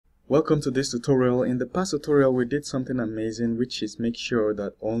Welcome to this tutorial. In the past tutorial we did something amazing, which is make sure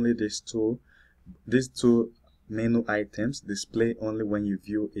that only these two menu items display only when you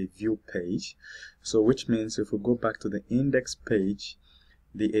view a view page. So which means if we go back to the index page,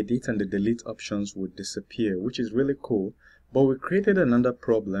 the edit and the delete options would disappear, which is really cool. But we created another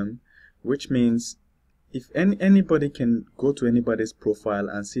problem, which means if anybody can go to anybody's profile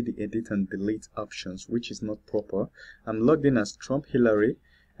and see the edit and delete options, which is not proper. I'm logged in as Trump Hillary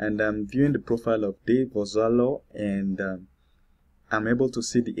and I'm viewing the profile of Dave Ozalo, and I'm able to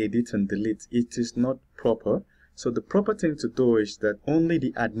see the edit and delete. It is not proper. So the proper thing to do is that only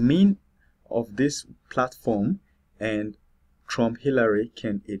the admin of this platform and Trump Hillary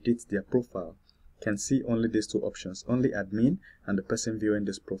can edit their profile, can see only these two options, only admin and the person viewing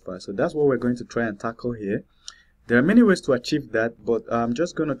this profile. So that's what we're going to try and tackle here. There are many ways to achieve that, but I'm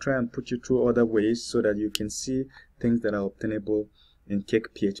just going to try and put you through other ways so that you can see things that are obtainable in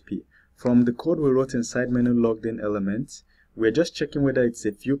CakePHP. From the code we wrote in side menu logged in elements, we're just checking whether it's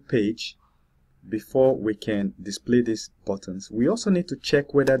a view page before we can display these buttons. We also need to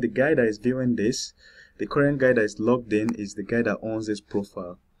check whether the guy that is viewing this, the current guy that is logged in, is the guy that owns this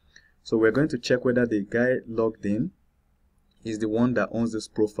profile. So we're going to check whether the guy logged in is the one that owns this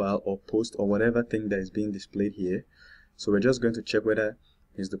profile or post or whatever thing that is being displayed here. So we're just going to check whether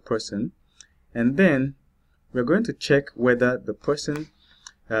it's the person, and then we're going to check whether the person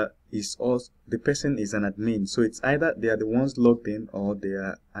is an admin. So it's either they are the ones logged in or they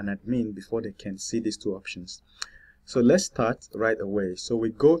are an admin before they can see these two options. So let's start right away. So we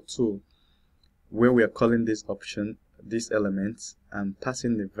go to where we are calling this option, these elements, and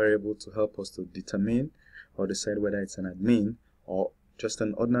passing the variable to help us to determine or decide whether it's an admin or just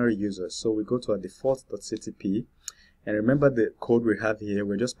an ordinary user. So we go to our default.ctp, and remember the code we have here,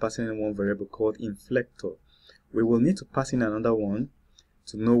 we're just passing in one variable called inflector. We will need to pass in another one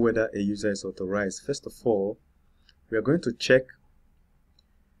to know whether a user is authorized. First of all, we are going to check.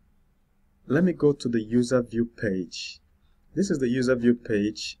 Let me go to the user view page. This is the user view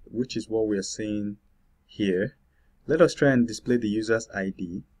page, which is what we are seeing here. Let us try and display the user's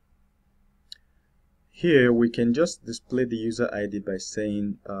ID. Here we can just display the user ID by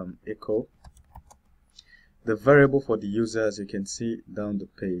saying echo. The variable for the user, as you can see down the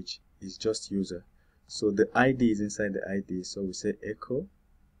page, is just user. So the ID is inside the ID, so we say echo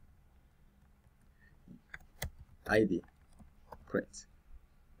ID print,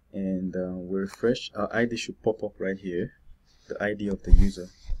 and we refresh. Our ID should pop up right here, the ID of the user.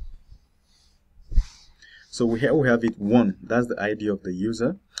 So here we have it 1, that's the ID of the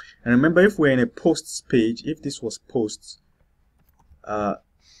user. And remember, if we're in a posts page, if this was posts,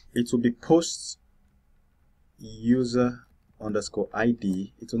 it will be posts user underscore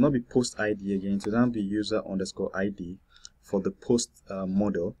ID. It will not be post ID again, it will now be user underscore ID for the post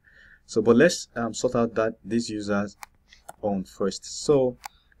model. So but let's sort out that these users on first. So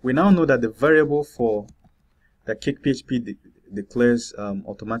we now know that the variable for the CakePHP declares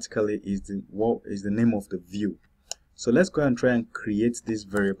automatically is the name of the view. So let's go and try and create this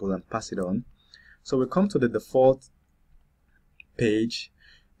variable and pass it on. So we come to the default page.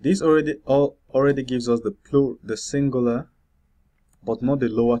 This already gives us the singular but not the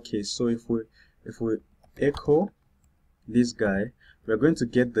lowercase. So if we echo this guy, we're going to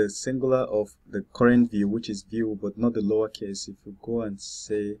get the singular of the current view, which is view, but not the lowercase. If we go and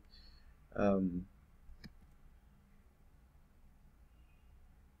say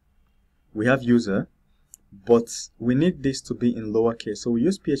we have user, but we need this to be in lowercase, so we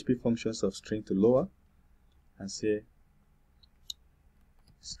use PHP functions of string to lower and say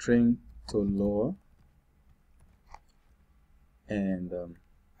string to lower, and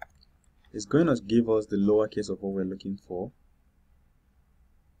it's going to give us the lowercase of what we're looking for.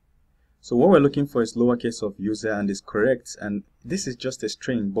 So what we're looking for is lowercase of user, and is correct, and this is just a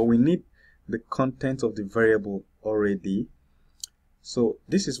string, but we need the content of the variable already. So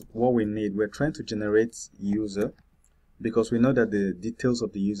this is what we need. We're trying to generate user because we know that the details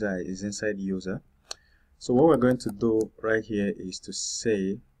of the user is inside user. So what we're going to do right here is to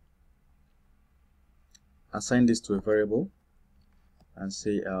say assign this to a variable and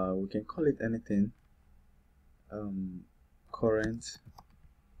say we can call it anything, current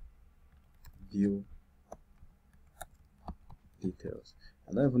view details.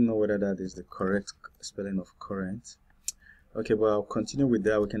 I don't even know whether that is the correct spelling of current. Okay, but I'll continue with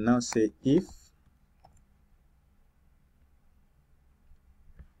that. We can now say if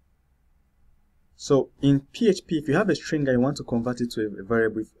so in PHP, if you have a string and you want to convert it to a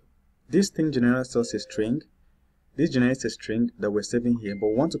variable, this thing generates us a string. This generates a string that we're saving here, but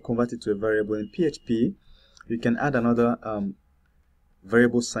we want to convert it to a variable. In PHP, you can add another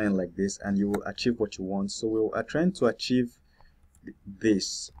variable sign like this, and you will achieve what you want. So we are trying to achieve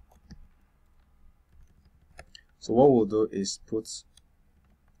this. So what we'll do is put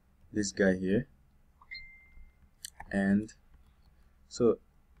this guy here, and so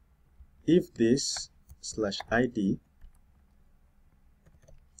if this /id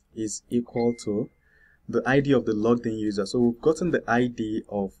is equal to the ID of the logged in user. So we've gotten the ID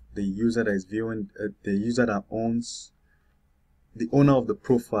of the user that is viewing, the user that owns, the owner of the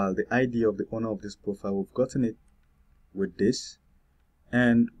profile, the ID of the owner of this profile. We've gotten it with this,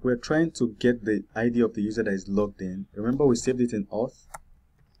 and we're trying to get the ID of the user that is logged in. Remember, we saved it in auth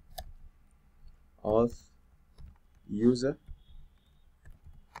user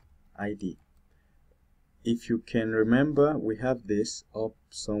ID. If you can remember, we have this up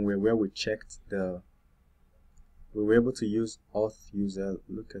somewhere where we checked the, we were able to use auth user.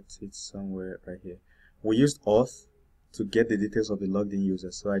 Look at it somewhere right here. We used auth to get the details of the logged in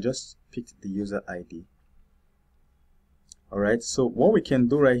user. So I just picked the user ID. Alright, so what we can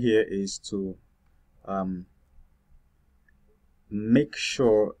do right here is to make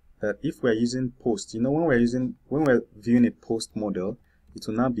sure that if we're using post, you know, when we're viewing a post model, it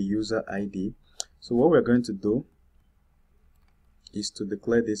will now be user ID. So what we're going to do is to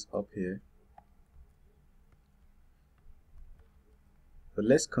declare this up here. But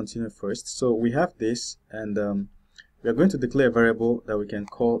let's continue first. So we have this, and we are going to declare a variable that we can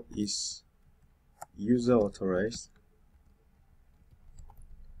call is user authorized.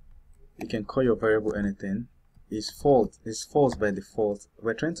 You can call your variable anything. Is false by default.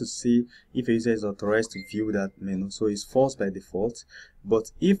 We're trying to see if a user is authorized to view that menu, so it's false by default.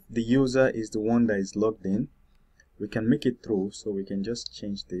 But if the user is the one that is logged in, we can make it true. So we can just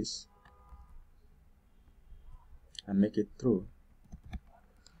change this and make it true,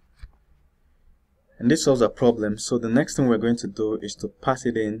 and this solves our problem. So the next thing we're going to do is to pass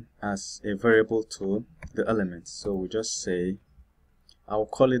it in as a variable to the element. So we just say, I'll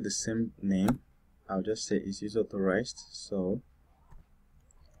call it the same name. I'll just say is user authorized. So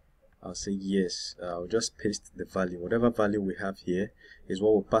I'll say yes. I'll just paste the value. Whatever value we have here is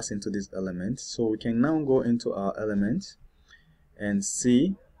what we'll pass into this element. So we can now go into our element and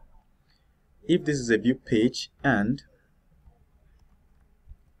see if this is a view page, and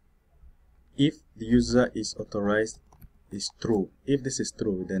if the user is authorized is true. If this is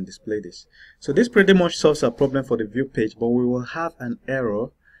true, then display this. So this pretty much solves our problem for the view page, but we will have an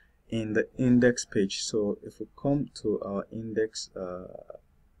error in the index page. So if we come to our index,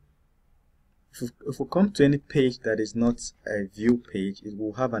 if we come to any page that is not a view page, it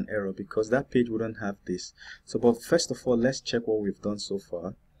will have an error because that page wouldn't have this. So but first of all, let's check what we've done so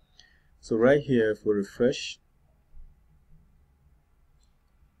far. So right here, if we refresh,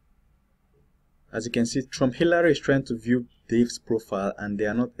 as you can see, Trump Hillary is trying to view Dave's profile, and they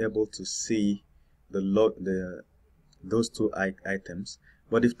are not able to see those two items.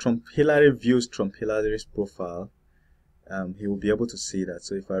 But if Trump Hillary views Trump Hillary's profile, he will be able to see that.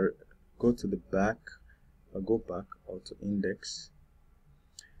 So if I go to the back, or go back or to index,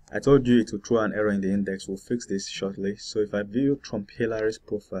 I told you it will throw an error in the index. We'll fix this shortly. So if I view Trump Hillary's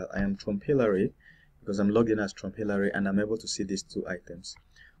profile, I am Trump Hillary because I'm logged in as Trump Hillary, and I'm able to see these two items.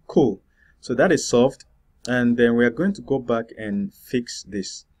 Cool. So that is solved, and then we are going to go back and fix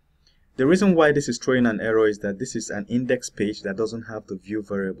this. The reason why this is throwing an error is that this is an index page that doesn't have the view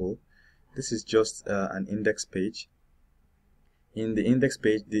variable. This is just an index page. In the index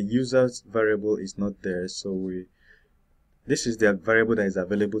page, the user's variable is not there, so this is the variable that is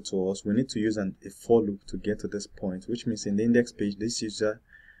available to us. We need to use a for loop to get to this point, which means in the index page, this user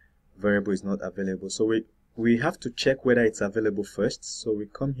variable is not available. So we have to check whether it's available first. So we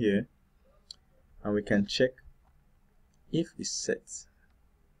come here and we can check if it's set.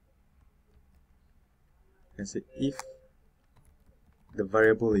 And say if the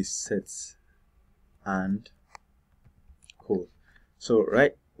variable is set, and cool. So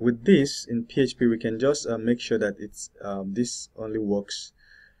right with this in PHP, we can just make sure that it's this only works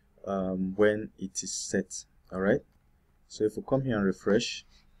when it is set. All right. So if we come here and refresh,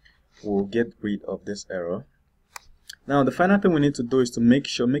 we'll get rid of this error. Now the final thing we need to do is to make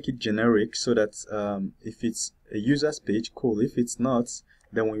it generic, so that if it's a user's page, cool. If it's not,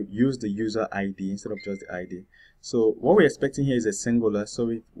 then we use the user ID instead of just the ID. So what we're expecting here is a singular, so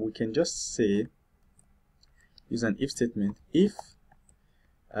we can just say, use an if statement. If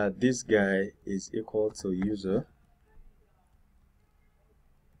this guy is equal to user,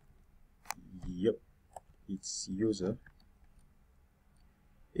 yep, it's user.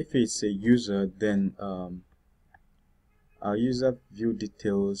 If it's a user, then our user view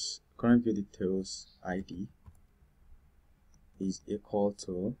details, current view details ID is equal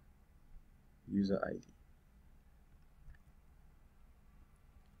to user ID.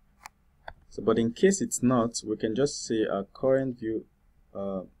 So, but in case it's not, we can just say our current view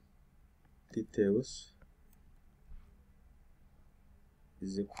details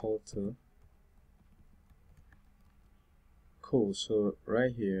is equal to cool. So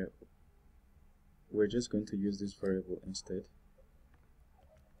right here, we're just going to use this variable instead.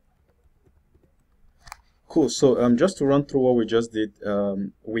 Cool. So just to run through what we just did,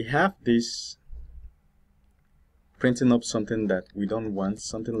 we have this printing up something that we don't want,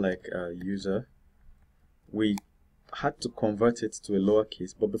 something like user. We had to convert it to a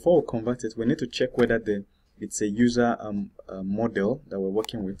lowercase, but before we convert it, we need to check whether it's a user model that we're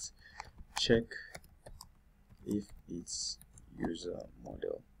working with. Check if it's user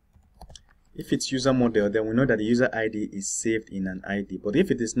model. If it's user model, then we know that the user ID is saved in an ID. But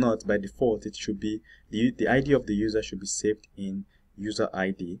if it is not, by default, it should be the ID of the user should be saved in user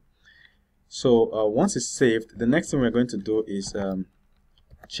ID. So once it's saved, the next thing we're going to do is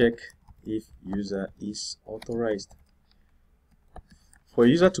check if user is authorized. For a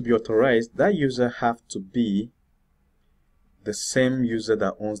user to be authorized, that user have to be the same user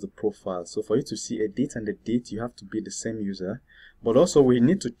that owns the profile. So for you to see a date and a date, you have to be the same user. But also we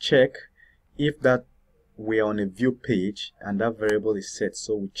need to check if that we are on a view page and that variable is set.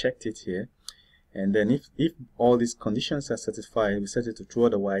 So we checked it here, and then if all these conditions are satisfied, we set it to true,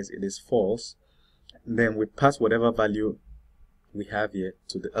 otherwise it is false. And then we pass whatever value we have here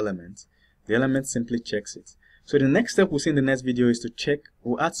to the element. The element simply checks it. So the next step we'll see in the next video is to check,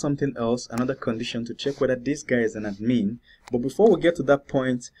 we'll add something else, another condition to check whether this guy is an admin. But before we get to that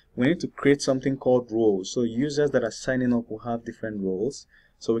point, we need to create something called roles. So users that are signing up will have different roles,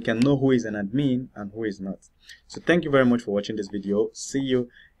 so we can know who is an admin and who is not. So thank you very much for watching this video. See you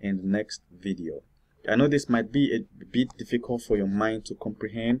in the next video. I know this might be a bit difficult for your mind to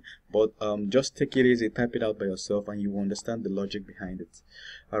comprehend, but just take it easy, type it out by yourself, and you will understand the logic behind it.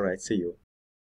 Alright, see you.